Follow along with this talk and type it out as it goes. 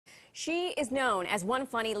She is known as One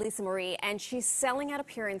Funny Lisa Marie, and she's selling out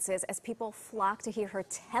appearances as people flock to hear her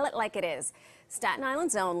tell it like it is. Staten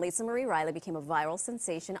Island's own Lisa Marie Riley became a viral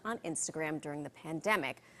sensation on Instagram during the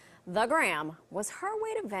pandemic. The Gram was her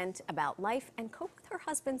way to vent about life and cope with her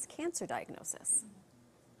husband's cancer diagnosis.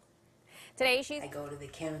 Today, I go to the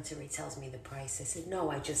counter, he tells me the price. I said, no,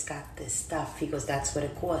 I just got this stuff. He goes, that's what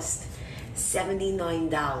it cost.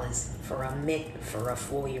 $79 for a mitt for a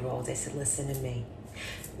 4-year-old. I said, listen to me.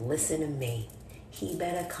 Listen to me. He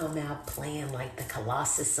better come out playing like the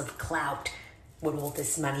Colossus of Clout with all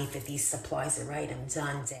this money for these supplies. All right, I'm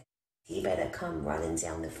done. He better come running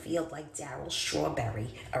down the field like Darryl Strawberry.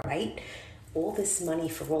 All right? All this money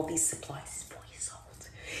for all these supplies. He's 4 years old.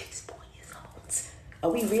 He's 4 years old.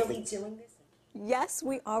 Are we really doing this? Yes,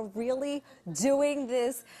 we are really doing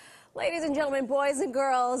this. Ladies and gentlemen, boys and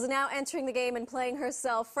girls, now entering the game and playing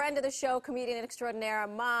herself, friend of the show, comedian extraordinaire,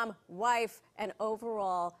 mom, wife, and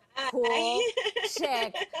overall cool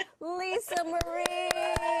chick, Lisa Marie.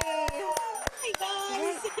 Hi,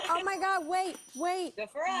 guys. Oh, my God, wait. Go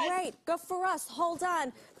for us. Wait, go for us. Hold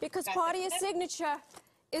on, because part of your signature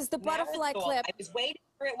is the butterfly clip. I was waiting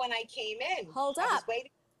for it when I came in. Hold up. I was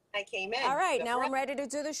waiting when I came in. All right, now I'm ready to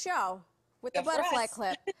do the show with the butterfly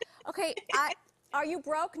clip. Okay, are you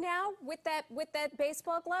broke now with that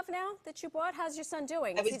baseball glove now that you bought? How's your son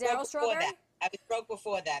doing? Is he Darryl Strawberry? I was broke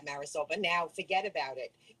before that, Marisol, but now forget about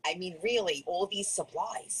it. I mean, really, all these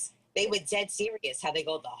supplies. They were dead serious, how they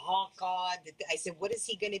go, the hawk guard. I said, what is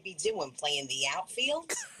he going to be doing, playing the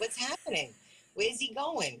outfield? What's happening? Where's he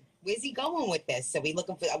going? Where's he going with this? Are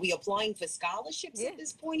we applying for scholarships at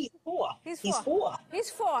this point? He's four. He's four.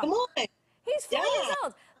 Come on. He's 4 years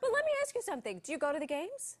old. But let me ask you something. Do you go to the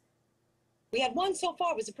games? We had one so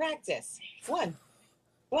far. It was a practice. One.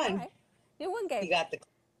 All right. You one game. You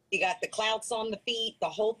got the clouts on the feet, the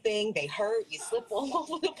whole thing. They hurt. You slip all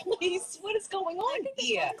over the place. What is going on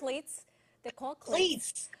here? They're cleats. They're called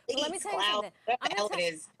cleats. Cleats. Let me tell you something. What the hell it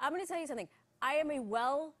is? I'm going to tell you something. I am a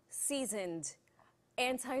well-seasoned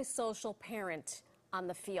antisocial parent on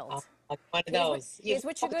the field. One of those. Here's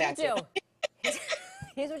what you're going to do.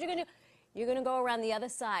 Here's what you're going to do. You're going to go around the other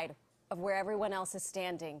side of where everyone else is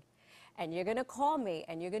standing, and you're going to call me,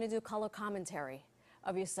 and you're going to do color commentary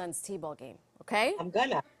of your son's T-ball game, okay? I'm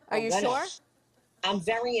gonna. Are you sure? I'm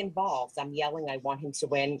very involved. I'm yelling. I want him to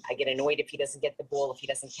win. I get annoyed if he doesn't get the ball, if he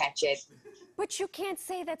doesn't catch it. But you can't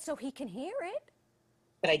say that so he can hear it.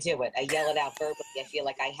 But I do it. I yell it out verbally. I feel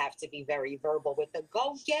like I have to be very verbal with the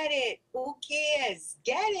go get it. Who cares?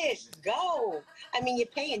 Get it. Go. I mean, you're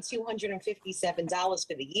paying $257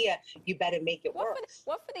 for the year. You better make it work.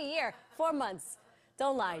 What for the year? 4 months.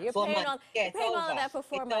 Don't lie. You're 4 paying, months. you're paying all of that for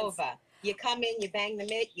 4 months. It's over. You come in, you bang the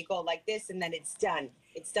mitt, you go like this, and then it's done.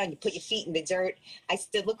 It's done. You put your feet in the dirt. I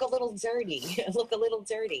still look a little dirty. Look a little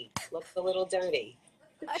dirty. Look a little dirty.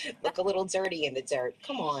 Look a little dirty in the dirt.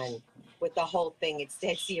 Come on. With the whole thing, it's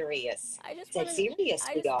dead serious.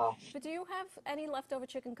 We are. But do you have any leftover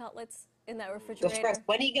chicken cutlets in that refrigerator?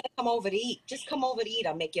 When are you going to come over to eat? Just come over to eat.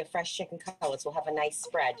 I'll make you a fresh chicken cutlets. We'll have a nice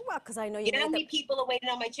spread. Well, because I know you know how many people are waiting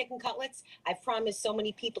on my chicken cutlets? I've promised so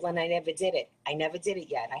many people, and I never did it. I never did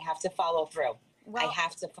it yet. I have to follow through. Well, I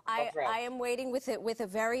have to follow through. I am waiting with it with a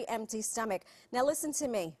very empty stomach. Now listen to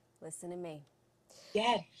me. Listen to me.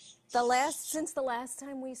 Yeah. Since the last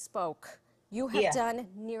time we spoke, you have done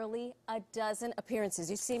nearly a dozen appearances.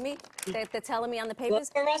 You see me? They're telling me on the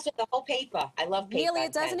papers. Look for us with the whole paper. I love paper. Nearly a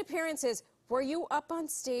dozen appearances. Were you up on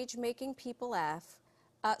stage making people laugh?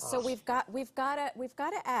 So we've got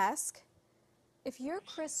to ask, if you're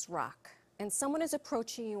Chris Rock and someone is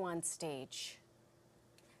approaching you on stage,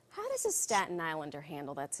 how does a Staten Islander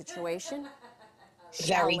handle that situation?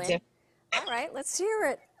 Very different. All right, let's hear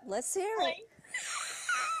it. Let's hear it.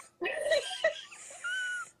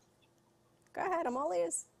 Go ahead, I'm all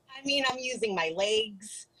ears. I mean, I'm using my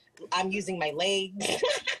legs. I'm being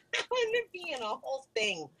a whole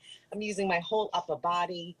thing. I'm using my whole upper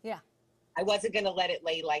body. Yeah. I wasn't going to let it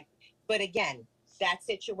lay but again, that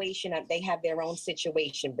situation, they have their own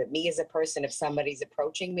situation. But me as a person, if somebody's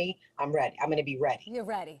approaching me, I'm ready. I'm going to be ready. You're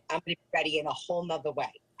ready. I'm going to be ready in a whole nother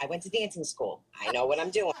way. I went to dancing school. I know what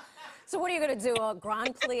I'm doing. So what are you going to do, a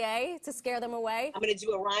grand plie to scare them away? I'm going to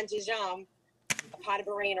do a rond de jambe, a pas de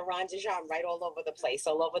bourrée and a rond de jambe right all over the place,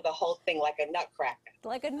 all over the whole thing like a nutcracker.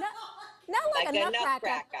 Like a nutcracker.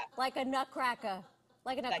 Like a nutcracker.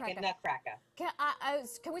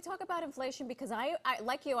 Can we talk about inflation? Because I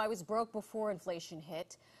like you, I was broke before inflation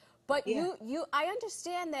hit. But I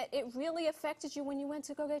understand that it really affected you when you went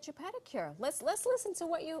to go get your pedicure. Let's listen to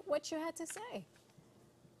what you had to say.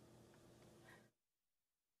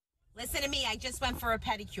 Listen to me. I just went for a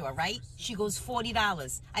pedicure, right? She goes,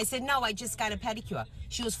 $40. I said, no, I just got a pedicure.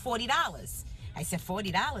 She goes, $40. I said,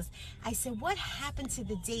 $40? I said, what happened to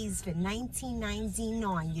the days for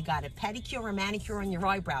 1999? You got a pedicure, a manicure, and your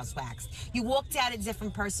eyebrows waxed. You walked out a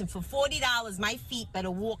different person. For $40, my feet better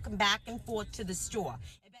walk back and forth to the store.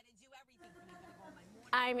 I better do everything for me. Better go on my morning.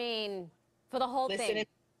 I mean, for the whole thing.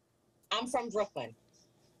 I'm from Brooklyn.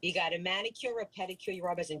 You got a manicure, a pedicure, your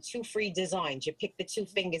eyebrows, and 2 free designs. You pick the 2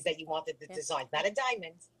 fingers that you wanted the designs. Not a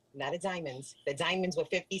diamond. Not a diamond. The diamonds were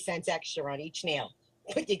 50 cents extra on each nail.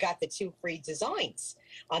 But you got the 2 free designs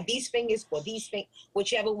on these fingers or these fingers,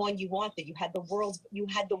 whichever one you wanted. You had the worlds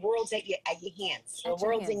at your hands. The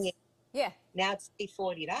world's in your. Yeah. Now it's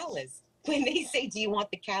 $40. When they say, "Do you want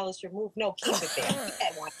the callus removed?" No, keep it there.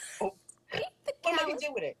 What am I gonna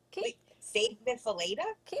do with it? Save it for later?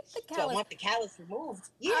 Keep the So I callus. want the callus removed.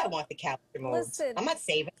 Yeah, I want the callus removed. Listen. I'm not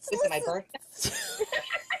saving. This is my birthday.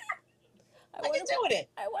 I can do with it.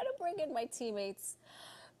 I want to bring in my teammates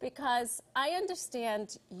because I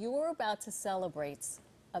understand you're about to celebrate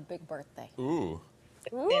a big birthday. Ooh.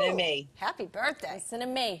 Listen to me. Happy birthday. Listen to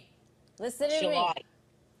me. Listen to July. me.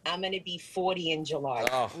 I'm going to be 40 in July.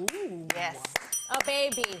 Oh. Yes. Oh,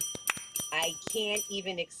 baby. I can't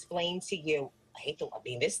even explain to you.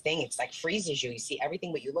 This thing, it's like freezes you. You see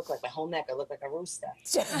everything, but you look like my whole neck. I look like a rooster.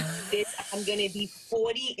 I'm going to be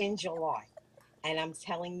 40 in July. And I'm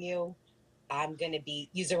telling you, I'm going to be,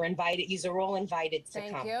 you're all invited to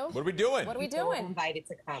Thank come. you. What are we doing? What are we You're all doing? invited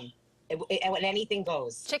to come. And anything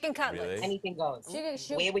goes. Chicken cutlets. Really? Anything goes.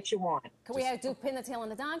 Shoot. Wear what you want. Can we do pin the tail on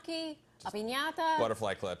the donkey? A piñata?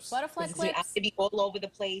 Butterfly clips. Butterfly I'm going clips? to be all over the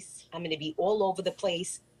place.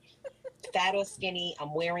 Fat or skinny,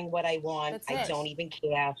 I'm wearing what I want. That's I it. don't even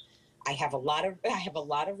care. I have a lot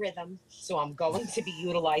of rhythm, so I'm going to be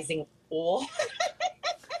utilizing all.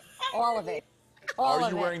 All of it. All Are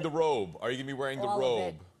of you it. wearing the robe? Are you going to be wearing the All of it.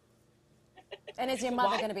 robe? And is your mother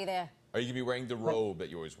What? going to be there? Are you going to be wearing the robe that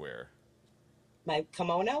you always wear? My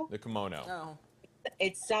kimono. The kimono. Oh.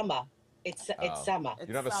 It's summer. It's summer. You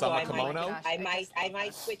don't have a summer. summer So I might- kimono? I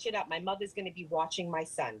might switch it up. My mother's going to be watching my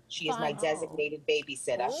son. She is my Fine. designated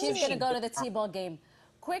babysitter. She's So going to she- go to the T-ball game.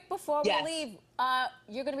 Quick before we Yes. leave,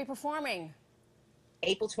 you're going to be performing.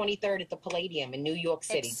 April 23rd at the Palladium in New York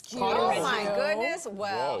City. Excuse Carter Oh and- my No. goodness.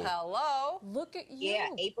 Well, Whoa. hello. Look at you. Yeah,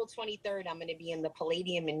 April 23rd. I'm going to be in the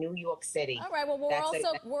Palladium in New York City. All right. Well, we're That's also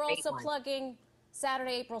a we're great also one. plugging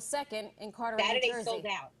Saturday, April 2nd in Carter, New Saturday Jersey. sold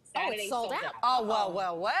out. Oh, it's Saturday sold out. Oh,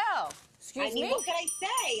 well. Excuse I mean, me. what can I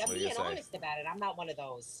say? I'm What are you being gonna say? honest about it. I'm not one of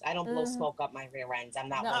those. I don't blow smoke up my rear ends. I'm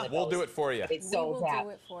not No. one of those. We'll do it for you. It's We sold will out. do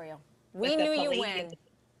it for you. But We the knew you Palladium,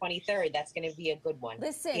 when. 23rd. That's going to be a good one.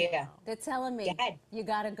 Listen, Yeah. they're telling me Go ahead. you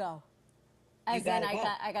got to go. You As in, gotta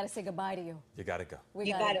I go. got to say goodbye to you. You got to go. We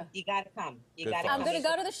You gotta gotta, go. you gotta come. You Good gotta for come. I'm going to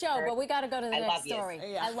go to the show, but we got to go to the I next love you. story.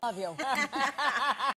 Yeah. I love you.